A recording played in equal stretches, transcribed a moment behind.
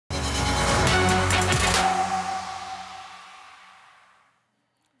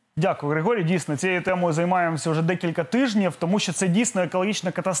Дякую, Григорій. Дійсно, цією темою займаємося вже декілька тижнів, тому що це дійсно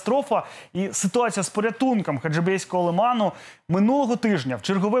екологічна катастрофа. І ситуація з порятунком Хаджибейського лиману. Минулого тижня в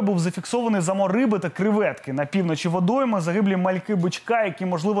чергове був зафіксований замор риби та креветки. На півночі водойми загиблі мальки-бичка, які,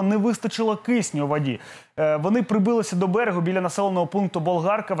 можливо, не вистачило кисню у воді. Вони прибилися до берегу біля населеного пункту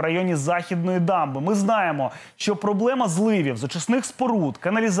Болгарка в районі Західної дамби. Ми знаємо, що проблема зливів, з очисних споруд,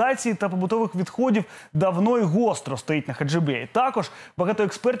 каналізації та побутових відходів давно і гостро стоїть на Хаджибеї. Також багато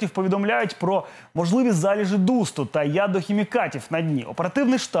експертів повідомляють про можливі залежі дусту та ядохімікатів на дні.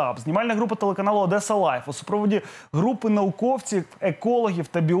 Оперативний штаб, знімальна група телеканалу «Одеса Лайф» у супроводі групи науковців, екологів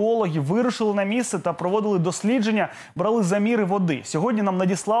та біологів вирушили на місце та проводили дослідження, брали заміри води. Сьогодні нам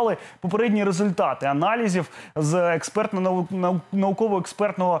надіслали попередні результати аналізів з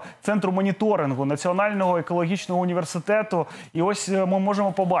науково-експертного центру моніторингу Національного екологічного університету. І ось ми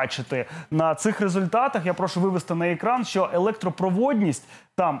можемо побачити на цих результатах, я прошу вивести на екран, що електропроводність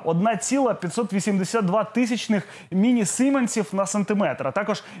там 1,582 тисячних міні-сіменсів на сантиметр, а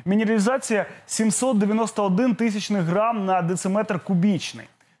також мінералізація 791 тисячних грам на дециметр кубічний.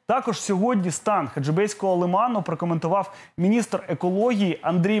 Також сьогодні стан Хаджибейського лиману прокоментував міністр екології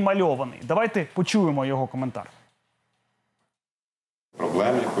Андрій Мальований. Давайте почуємо його коментар.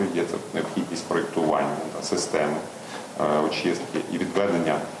 Проблема, якою є, це необхідність проєктування системи очистки і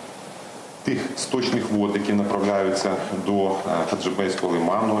відведення тих сточних вод, які направляються до Хаджибейського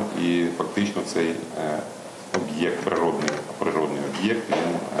лиману, і фактично цей об'єкт, природний об'єкт, він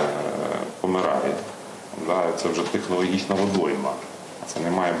помирає. Це вже технологічна водойма. Це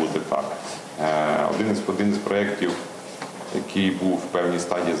не має бути так. Один із проєктів, який був в певній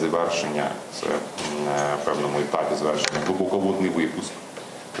стадії завершення, це в певному етапі завершення, глибоководний випуск,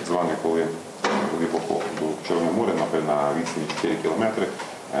 так званий, коли глибоко до Чорного моря, наприклад, на відстані 4 кілометри,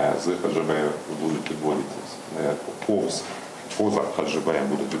 з Хаджибею будуть відводитися, поза Хаджибеєм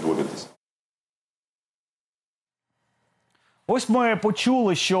будуть відводитися. Ось ми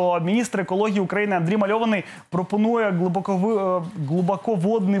почули, що міністр екології України Андрій Мальований пропонує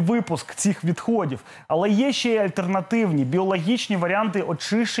глибоководний випуск цих відходів. Але є ще й альтернативні, біологічні варіанти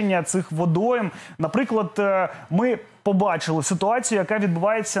очищення цих водойм. Наприклад, ми побачили ситуацію, яка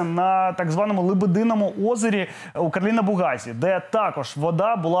відбувається на так званому Лебединому озері у Карліна-Бугазі, де також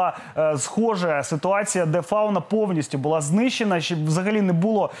вода була схожа ситуація, де фауна повністю була знищена, ще взагалі не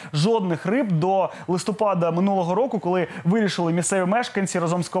було жодних риб до листопада минулого року, коли вирішили місцеві мешканці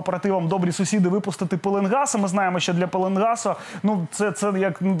разом з кооперативом «Добрі сусіди» випустити пеленгаса. Ми знаємо, що для пеленгасу, це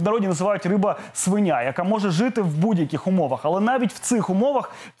як в народі називають риба-свиня, яка може жити в будь-яких умовах. Але навіть в цих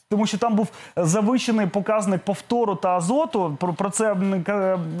умовах, тому що там був завищений показник повтору та азоту, про це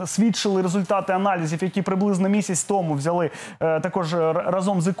свідчили результати аналізів, які приблизно місяць тому взяли також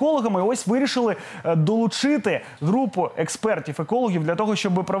разом з екологами. Ось вирішили долучити групу експертів-екологів для того,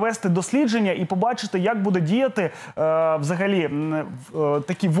 щоб провести дослідження і побачити, як буде діяти взагалі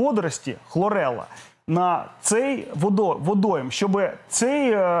такі водорості, хлорелла, на цей водойм, щоб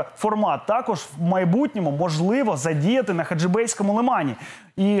цей формат також в майбутньому можливо задіяти на Хаджибейському лимані.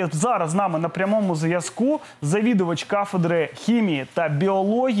 І зараз з нами на прямому зв'язку завідувач кафедри хімії та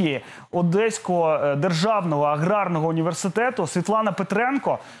біології Одеського державного аграрного університету Світлана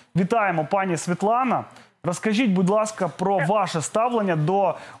Петренко. Вітаємо, пані Світлана. Розкажіть, будь ласка, про ваше ставлення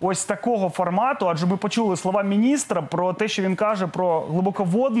до ось такого формату, адже ми почули слова міністра про те, що він каже про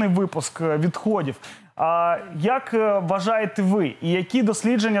глибоководний випуск відходів. А як вважаєте ви, і які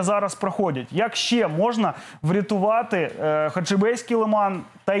дослідження зараз проходять? Як ще можна врятувати Хаджибейський лиман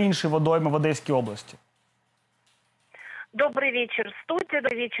та інші водойми в Одеській області? Добрый вечер, студия.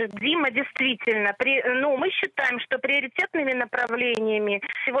 Добрый вечер, Дима. Действительно, мы считаем, что приоритетными направлениями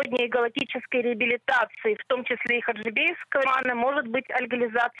сегодня экологической реабилитации, в том числе и Хаджибейского лимана, может быть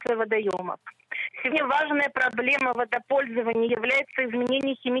алегализация водоемов. Сегодня важная проблема водопользования является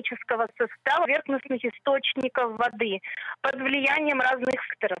изменение химического состава поверхностных источников воды под влиянием разных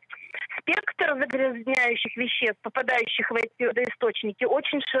факторов. Спектр загрязняющих веществ, попадающих в эти водоисточники,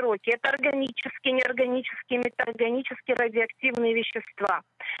 очень широкий. Это органические, неорганические, метаорганические, радиоактивные вещества.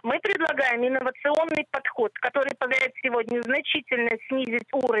 Мы предлагаем инновационный подход, который позволяет сегодня значительно снизить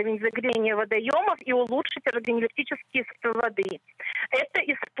уровень загрязнения водоемов и улучшить органолептические свойства воды. Это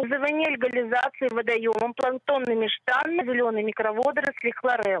использование легализации водоемом планктонными штаммами, зеленой микроводоросли,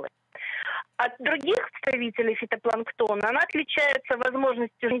 хлореллы. От других представителей фитопланктона она отличается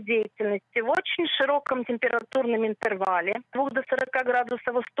возможностью жизнедеятельности в очень широком температурном интервале, 2 до 40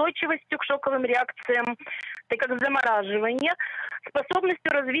 градусов, устойчивостью к шоковым реакциям, так как замораживание,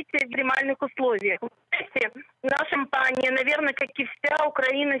 способностью развития в экстремальных условиях. Наша компания, наверное, как и вся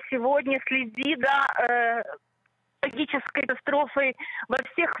Украина сегодня, следит за экологической катастрофой во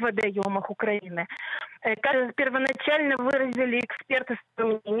всех водоемах Украины. Первоначально выразили эксперты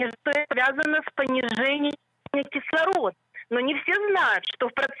мнение, что это связано с понижением кислорода. Но не все знают, что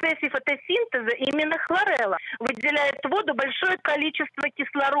в процессе фотосинтеза именно хлорелла выделяет в воду большое количество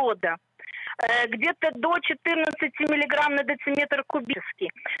кислорода, где-то до 14 миллиграмм на дециметр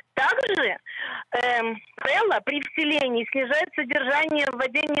кубический. Также хлорелла при вселении снижает содержание в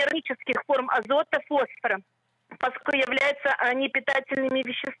воде неорганических форм азота, фосфора, поскольку являются они питательными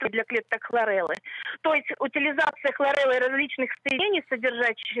веществами для клеток хлореллы. То есть утилизация хлореллы различных соединений,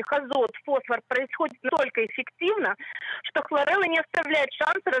 содержащих азот, фосфор, происходит настолько эффективно, что хлорелла не оставляет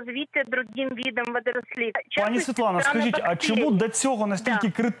шанс развития другим видам водорослей. Пані Світлана, скажіть, а чому до цього настільки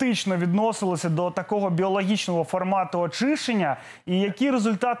критично відносилися до такого біологічного формату очищення? І які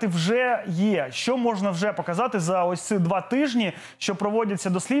результати вже є? Що можна вже показати за ось ці 2 тижні, що проводяться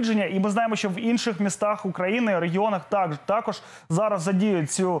дослідження? І ми знаємо, що в інших містах України, регіонах також зараз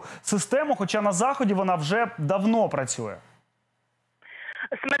задіють цю систему, хоча на Заході вона вже давно працює.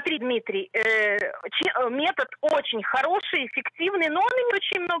 Смотри, Дмитрий, метод очень хороший, эффективный, но он имеет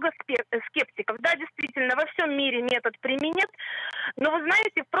очень много скептиков. Да, действительно, во всем мире метод применят. Но вы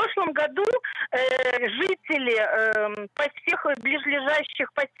знаете, в прошлом году жители всех ближайших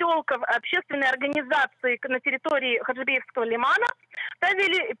поселков, общественные организации на территории Хаджибейского лимана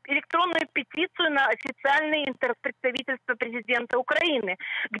ставили электронную петицию на официальное представительство президента Украины,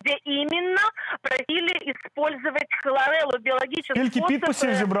 где именно просили использовать хлореллу биологическим способом. Скільки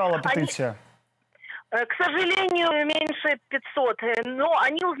підписів зібрала петиція? К сожалению, меньше 500, но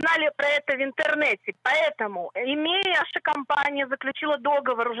они узнали про это в интернете. Поэтому, наша компания заключила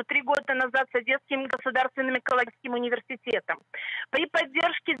договор уже 3 года назад с Одесским государственным экологическим университетом. При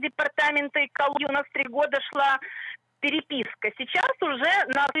поддержке департамента экологии у нас 3 года шла переписка. Сейчас уже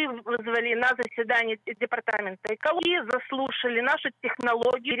нас вызвали на заседание департамента екології, заслушали нашу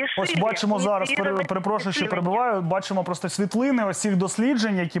технологію, рішили... Ось бачимо зараз, перепрошую, що перебиваю, бачимо просто світлини ось цих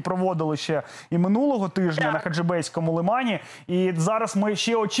досліджень, які проводили ще і минулого тижня на Хаджибейському лимані. І зараз ми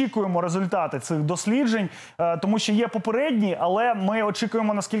ще очікуємо результати цих досліджень, тому що є попередні, але ми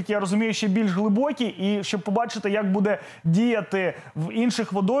очікуємо, наскільки я розумію, ще більш глибокі, і щоб побачити, як буде діяти в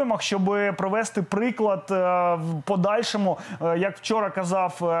інших водоймах, щоб провести приклад в подальшому, як вчора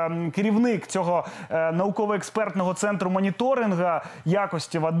казав керівник цього науково-експертного центру моніторинга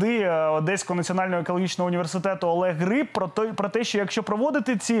якості води Одеського національного екологічного університету Олег Гриб, про те, що якщо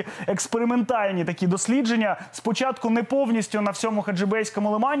проводити ці експериментальні такі дослідження, спочатку не повністю на всьому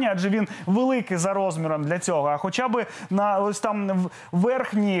Хаджибейському лимані, адже він великий за розміром для цього, а хоча б на ось там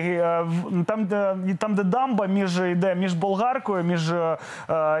верхній, там де дамба йде між Болгаркою, між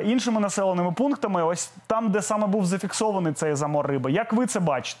іншими населеними пунктами, ось там, де саме був зафіксований цей замор риби. Як ви це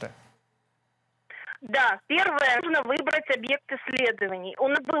бачите? Да, первое, нужно выбрать объект исследований. У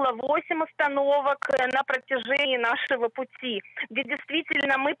нас было 8 остановок на протяжении нашего пути, где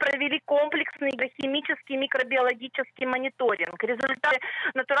действительно мы провели комплексный химический микробиологический мониторинг. Результаты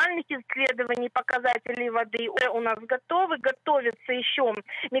натуральных исследований показателей воды уже у нас готовы. Готовятся еще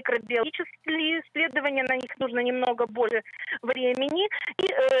микробиологические исследования, на них нужно немного больше времени. И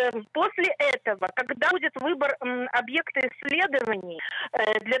после этого, когда будет выбор объекта исследований,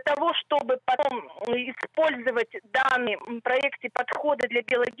 для того, чтобы потом использовать в данном проекте подходы для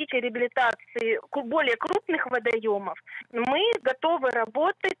биологической реабилитации более крупных водоемов, мы готовы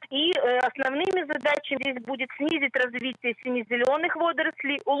работать. И основными задачами здесь будет снизить развитие сине-зеленых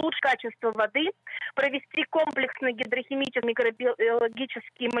водорослей, улучшить качество воды, провести комплексный гидрохимический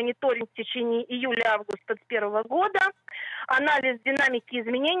микробиологический мониторинг в течение июля-августа 2021 года, анализ динамики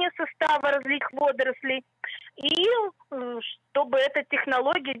изменения состава различных водорослей, и чтобы эта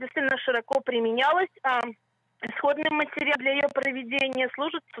технология действительно широко применялась, а исходный материал для ее проведения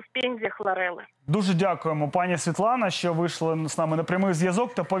служит суспензія хлорелли. Дуже дякуємо, пані Світлана, що вийшли з нами на прямий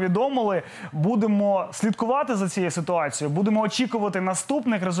зв'язок та повідомили. Будемо слідкувати за цією ситуацією, будемо очікувати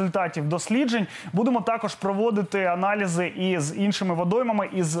наступних результатів досліджень, будемо також проводити аналізи і з іншими водоймами,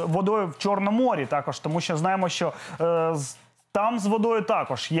 і з водою в Чорному морі також, тому що знаємо, що там з водою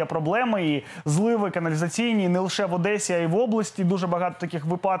також є проблеми, і зливи каналізаційні не лише в Одесі, а й в області. Дуже багато таких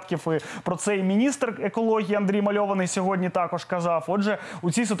випадків. І про це і міністр екології Андрій Мальований сьогодні також казав. Отже,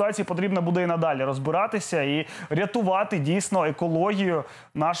 у цій ситуації потрібно буде і надалі розбиратися і рятувати дійсно екологію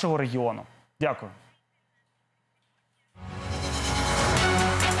нашого регіону. Дякую.